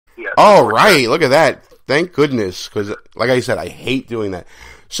Yeah. Oh, right. Look at that. Thank goodness, because, like I said, I hate doing that.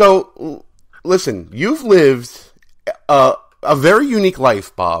 So, listen, you've lived a very unique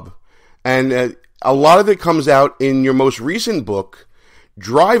life, Bob, and a lot of it comes out in your most recent book,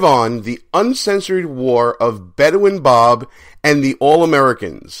 Drive On, The Uncensored War of Bedouin Bob and the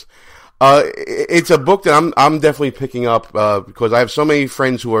All-Americans. It's a book that I'm definitely picking up because I have so many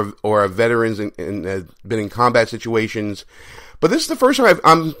friends who are veterans and been in combat situations. But this is the first time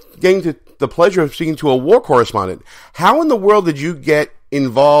I'm getting the pleasure of speaking to a war correspondent. How in the world did you get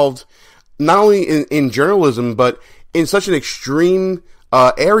involved not only in journalism, but in such an extreme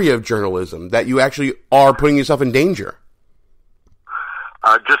area of journalism that you actually are putting yourself in danger?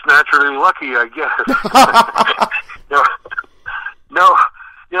 Just naturally lucky, I guess.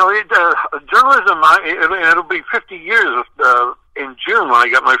 Journalism, it'll be 50 years in June when I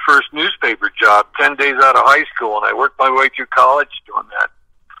got my first newspaper job, 10 days out of high school, and I worked my way through college doing that.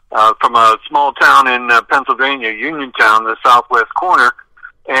 From a small town in Pennsylvania, Uniontown, the southwest corner,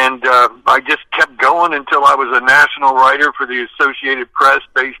 and I just kept going until I was a national writer for the Associated Press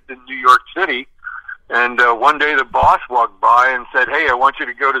based in New York City. And one day the boss walked by and said, "Hey, I want you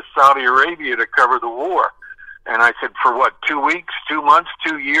to go to Saudi Arabia to cover the war." And I said, "For what, 2 weeks, 2 months,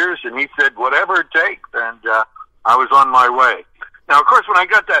 2 years?" And he said, "Whatever it takes." And I was on my way. Now, of course, when I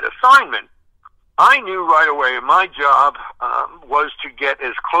got that assignment, I knew right away my job was to get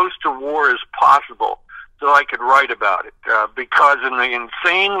as close to war as possible so I could write about it. Because in the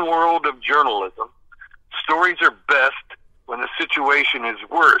insane world of journalism, stories are best when the situation is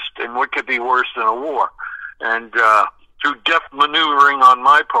worst, and what could be worse than a war? And through deft maneuvering on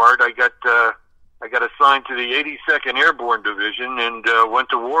my part, I got assigned to the 82nd Airborne Division and went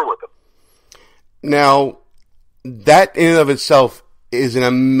to war with them. Now, that in and of itself is an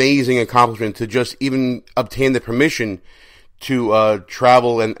amazing accomplishment to just even obtain the permission to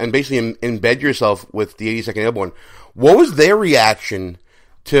travel and basically embed yourself with the 82nd Airborne. What was their reaction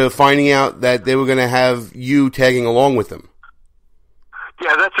to finding out that they were going to have you tagging along with them?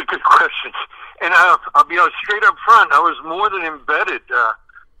 Yeah, that's a good question. And I'll be straight up front. I was more than embedded.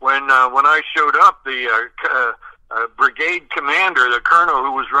 When I showed up, the brigade commander, the colonel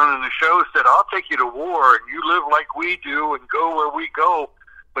who was running the show, said, "I'll take you to war, and you live like we do and go where we go,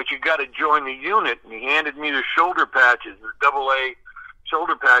 but you got to join the unit." And he handed me the shoulder patches, the AA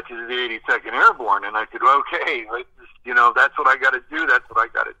shoulder patches of the 82nd Airborne. And I said, "Okay, that's what I got to do. That's what I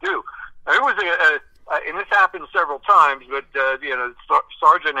got to do." It was and this happened several times, but the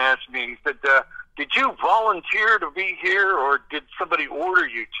sergeant asked me, he said, "Did you volunteer to be here, or did somebody order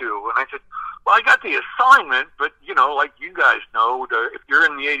you to?" And I said, "Well, I got the assignment, but, like you guys know, if you're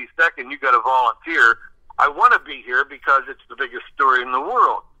in the 82nd, you got to volunteer. I want to be here because it's the biggest story in the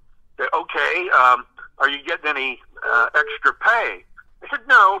world." They said, "Okay, are you getting any extra pay?" I said,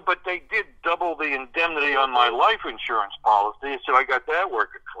 "No, but they did double the indemnity on my life insurance policy, so I got that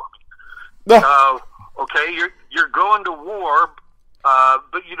working for me." "Okay, you're going to war,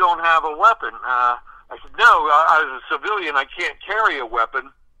 but you don't have a weapon." I said, "No, as a civilian, I can't carry a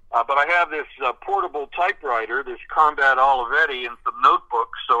weapon, but I have this portable typewriter, this Combat Olivetti, and some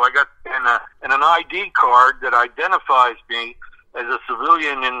notebooks. So I got and an ID card that identifies me as a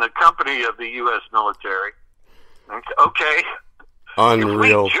civilian in the company of the U.S. military." I said, "Okay,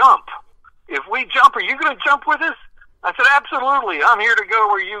 unreal. If we jump, are you going to jump with us?" I said, "Absolutely. I'm here to go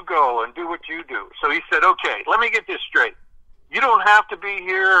where you go and do what you do." So he said, "Okay, let me get this straight. You don't have to be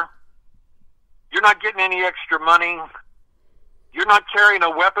here. You're not getting any extra money. You're not carrying a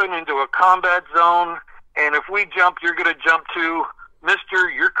weapon into a combat zone. And if we jump, you're going to jump to,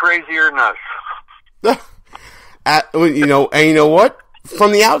 Mister, you're crazier than us." And you know what?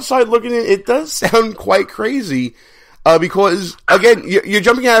 From the outside looking in, it does sound quite crazy because, again, you're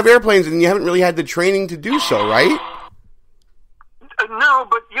jumping out of airplanes and you haven't really had the training to do so, right? No,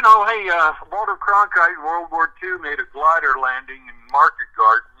 but, hey, Walter Cronkite in World War II made a glider landing in Market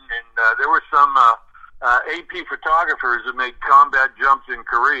Garden, and there were some AP photographers that made combat jumps in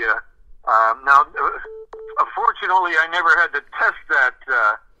Korea. Now, fortunately, I never had to test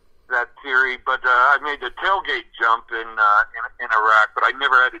that theory, but I made the tailgate jump in Iraq, but I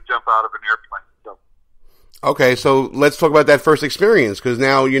never had to jump out of an airplane. So. Okay, so let's talk about that first experience, because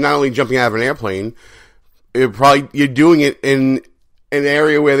now you're not only jumping out of an airplane, you're doing it in an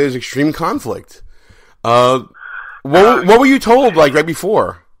area where there's extreme conflict. What were you told, right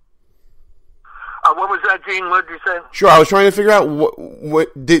before? What was that, Gene? What did you say? Sure, I was trying to figure out what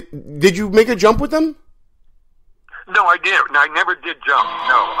did you make a jump with them? No, I didn't. I never did jump.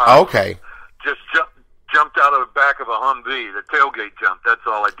 No. Okay. Just jumped out of the back of a Humvee, the tailgate jump. That's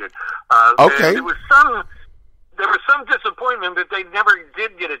all I did. Okay. There was there was some disappointment that they never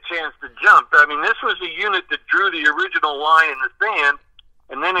did get a chance to jump. I mean, this was a unit that drew the original line in the sand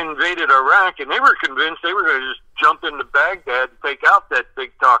and then invaded Iraq, and they were convinced they were going to just jump into Baghdad and take out that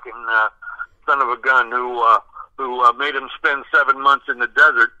big-talking son of a gun who made them spend 7 months in the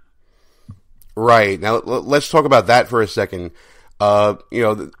desert. Right. Now, let's talk about that for a second.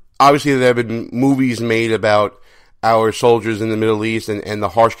 Obviously there have been movies made about our soldiers in the Middle East and the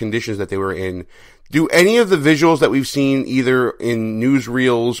harsh conditions that they were in. Do any of the visuals that we've seen either in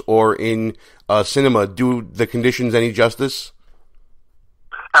newsreels or in cinema do the conditions any justice?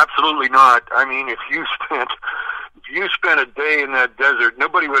 Absolutely not. I mean, if you spent a day in that desert,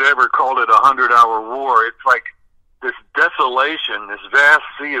 nobody would ever call it a 100-hour war. It's like this desolation, this vast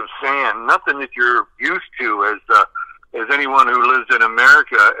sea of sand, nothing that you're used to as anyone who lives in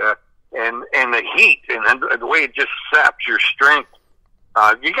America, and the heat and the way it just saps your strength.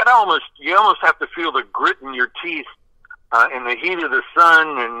 You almost have to feel the grit in your teeth, and the heat of the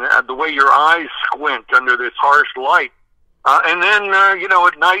sun, and the way your eyes squint under this harsh light. And then,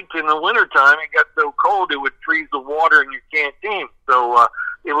 at night in the wintertime, it got so cold it would freeze the water in your canteen. So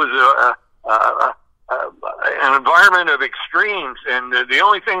it was an environment of extremes, and the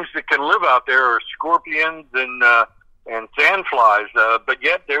only things that can live out there are scorpions and sandflies. But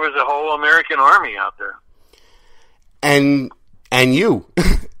yet there was a whole American army out there. And you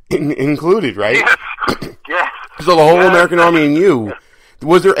included, right? Yes. Yes. So the whole American army and you.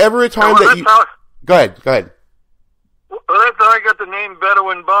 Was there ever a time that you... Go ahead. Well, that's how I got the name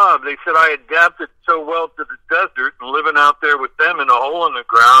Bedouin Bob. They said I adapted so well to the desert and living out there with them in a hole in the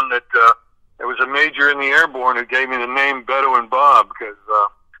ground that there was a major in the airborne who gave me the name Bedouin Bob because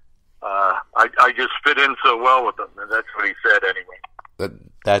I just fit in so well with them. And that's what he said anyway.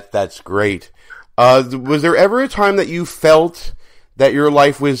 That's great. Was there ever a time that you felt that your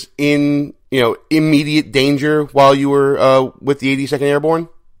life was in immediate danger while you were with the 82nd Airborne?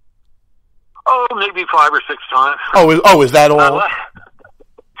 Oh, maybe 5 or 6 times. Is that all?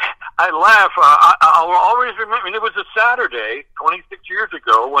 I laugh. I'll always remember. It was a Saturday, 26 years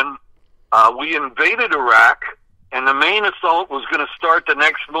ago, when we invaded Iraq, and the main assault was going to start the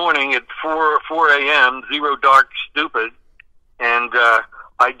next morning at 4 a.m., zero dark stupid, and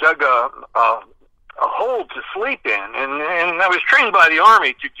I dug a hole to sleep in, and I was trained by the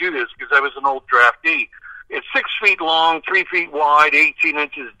Army to do this because I was an old draftee. It's 6 feet long, 3 feet wide, 18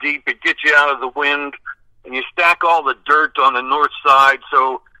 inches deep. It gets you out of the wind, and you stack all the dirt on the north side,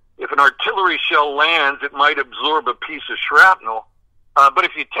 so if an artillery shell lands, it might absorb a piece of shrapnel. But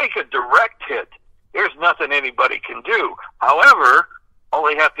if you take a direct hit, there's nothing anybody can do. However, all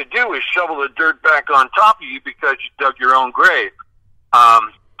they have to do is shovel the dirt back on top of you because you dug your own grave.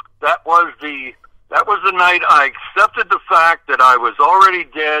 That was the night I accepted the fact that I was already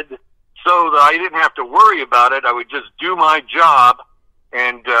dead, so that I didn't have to worry about it. I would just do my job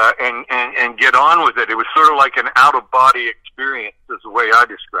and get on with it. It was sort of like an out-of-body experience, is the way I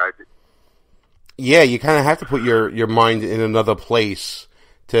described it. Yeah, you kind of have to put your mind in another place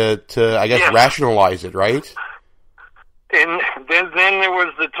to I guess, rationalize it, right? And then there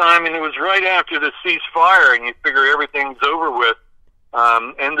was the time, and it was right after the ceasefire, and you figure everything's over with.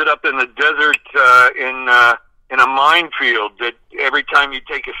 Ended up in the desert in a minefield that every time you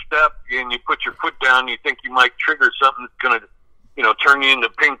take a step and you put your foot down, you think you might trigger something that's going to, turn you into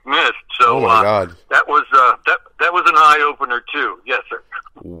pink mist. So, oh my God, that was an eye opener too. Yes, sir.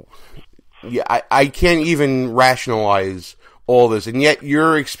 Yeah, I can't even rationalize all this, and yet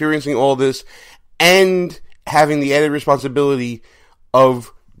you're experiencing all this and having the added responsibility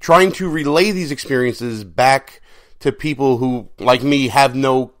of trying to relay these experiences back to people who, like me, have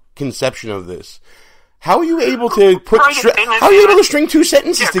no conception of this. How are you able to string 2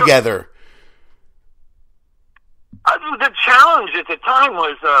 sentences together? The challenge at the time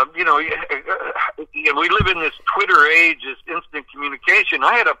was, we live in this Twitter age, this instant communication.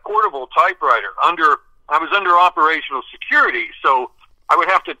 I had a portable typewriter I was under operational security, so I would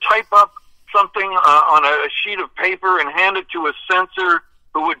have to type up something on a sheet of paper and hand it to a censor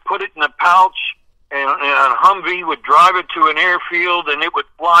who would put it in a pouch, and a Humvee would drive it to an airfield, and it would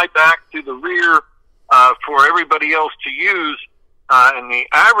fly back to the rear for everybody else to use. And the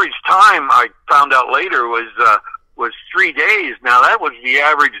average time, I found out later, was 3 days. Now, that was the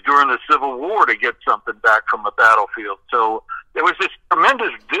average during the Civil War to get something back from a battlefield. So there was this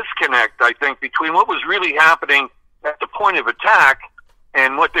tremendous disconnect, I think, between what was really happening at the point of attack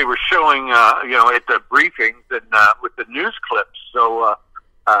and what they were showing, at the briefings and with the news clips. So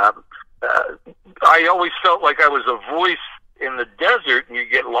I always felt like I was a voice in the desert, and you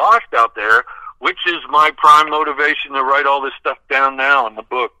get lost out there, which is my prime motivation to write all this stuff down now in the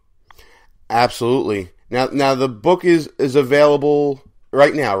book. Absolutely. Now the book is available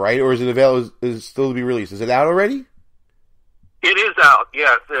right now, right? Or is it available? Is still to be released? Is it out already? It is out,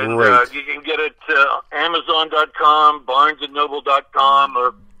 yes, and you can get it Amazon.com, BarnesandNoble.com,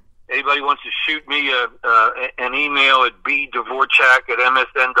 or anybody wants to shoot me an email at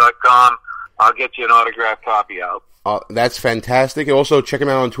bdvorchak@msn.com. I'll get you an autographed copy out. That's fantastic. And also check him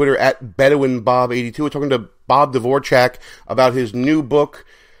out on Twitter at BedouinBob82. We're talking to Bob Dvorchak about his new book.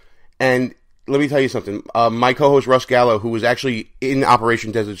 And let me tell you something. My co-host Russ Gallo, who was actually in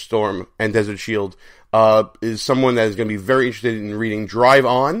Operation Desert Storm and Desert Shield, is someone that is going to be very interested in reading Drive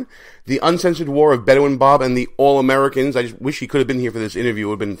On, The Uncensored War of Bedouin Bob and the All-Americans. I just wish he could have been here for this interview. It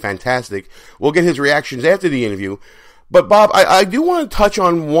would have been fantastic. We'll get his reactions after the interview. But, Bob, I do want to touch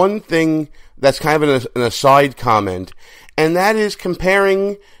on one thing that's kind of an aside comment, and that is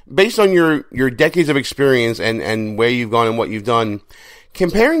comparing, based on your decades of experience and where you've gone and what you've done,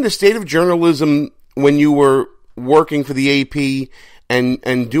 comparing the state of journalism when you were working for the AP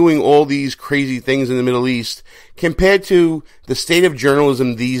and doing all these crazy things in the Middle East compared to the state of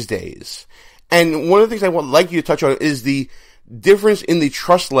journalism these days. And one of the things I would like you to touch on is the difference in the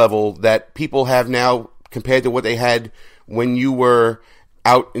trust level that people have now compared to what they had when you were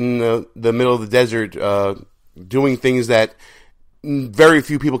out in the middle of the desert doing things that very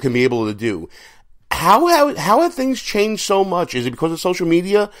few people can be able to do. How have things changed so much? Is it because of social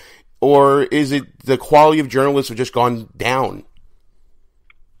media, or is it the quality of journalists have just gone down?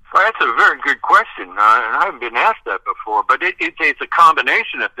 Well, that's a very good question, and I haven't been asked that before, but it's a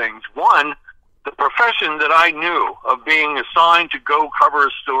combination of things. One, the profession that I knew of being assigned to go cover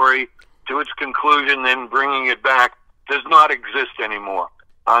a story to its conclusion, then bringing it back, does not exist anymore.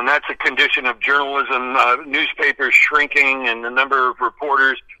 And that's a condition of journalism, newspapers shrinking, and the number of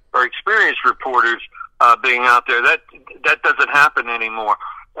reporters or experienced reporters being out there. That doesn't happen anymore.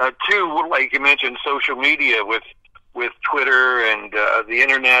 Two, like you mentioned, social media with Twitter and the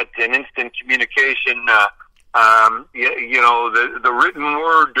internet and instant communication. The written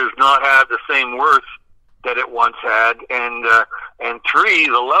word does not have the same worth that it once had. And three,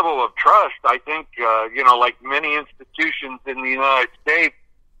 the level of trust. I think like many institutions in the United States,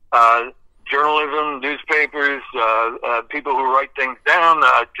 journalism, newspapers, people who write things down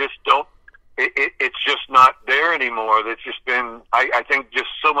just don't. It's just not there anymore. There's just been, I think, just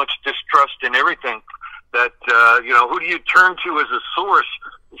so much distrust in everything that who do you turn to as a source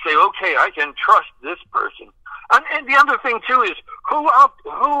and say, okay, I can trust this person. And the other thing too is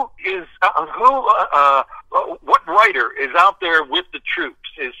what writer is out there with the troops,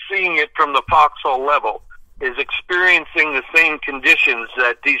 is seeing it from the foxhole level, is experiencing the same conditions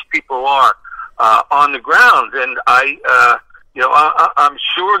that these people are on the ground. And I'm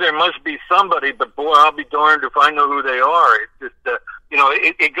sure there must be somebody, but boy, I'll be darned if I know who they are. It's just,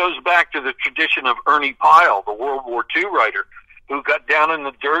 it goes back to the tradition of Ernie Pyle, the World War II writer, who got down in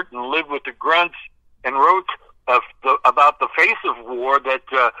the dirt and lived with the grunts and wrote about the face of war that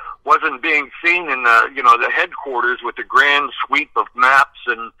wasn't being seen in the headquarters with the grand sweep of maps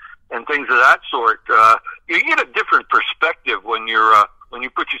and things of that sort. You get a different perspective when you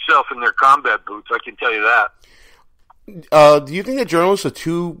put yourself in their combat boots. I can tell you that. Do you think that journalists are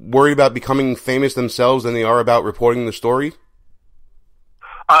too worried about becoming famous themselves than they are about reporting the story?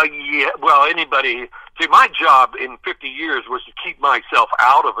 Yeah. Well, anybody. See, my job in 50 years was to keep myself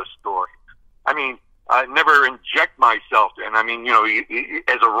out of a story. I mean, I never inject myself in. I mean,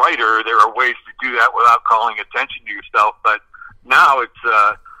 as a writer, there are ways to do that without calling attention to yourself. But now it's,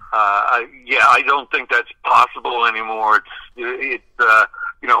 I don't think that's possible anymore. It's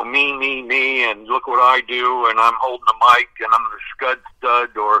me, and look what I do, and I'm holding the mic, and I'm the scud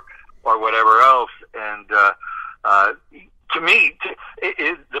stud, or whatever else. And to me,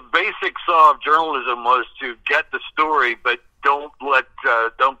 the basic saw of journalism was to get the story, but don't put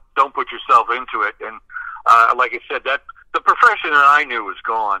yourself into it. And like I said, that the profession that I knew was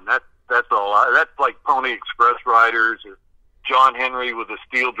gone. That's all. That's like Pony Express riders or John Henry with a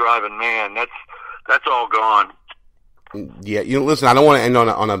steel driving man. That's all gone. Yeah, listen, I don't want to end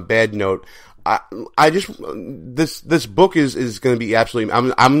on a bad note. I just this book is going to be absolutely.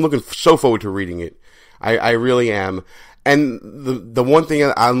 I'm looking so forward to reading it. I really am. And the one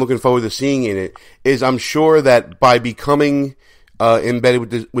thing I'm looking forward to seeing in it is, I'm sure that by becoming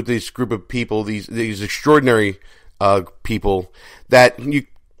embedded with this group of people, these extraordinary people, that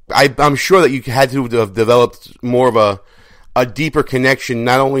I'm sure that you had to have developed more of a deeper connection,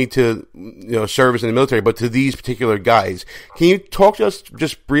 not only to service in the military, but to these particular guys. Can you talk to us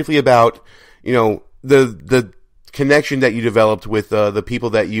just briefly about the connection that you developed with the people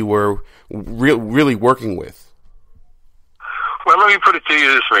that you were really working with? Well, let me put it to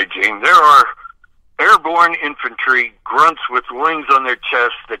you this way, Gene. There are airborne infantry, grunts with wings on their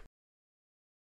chests that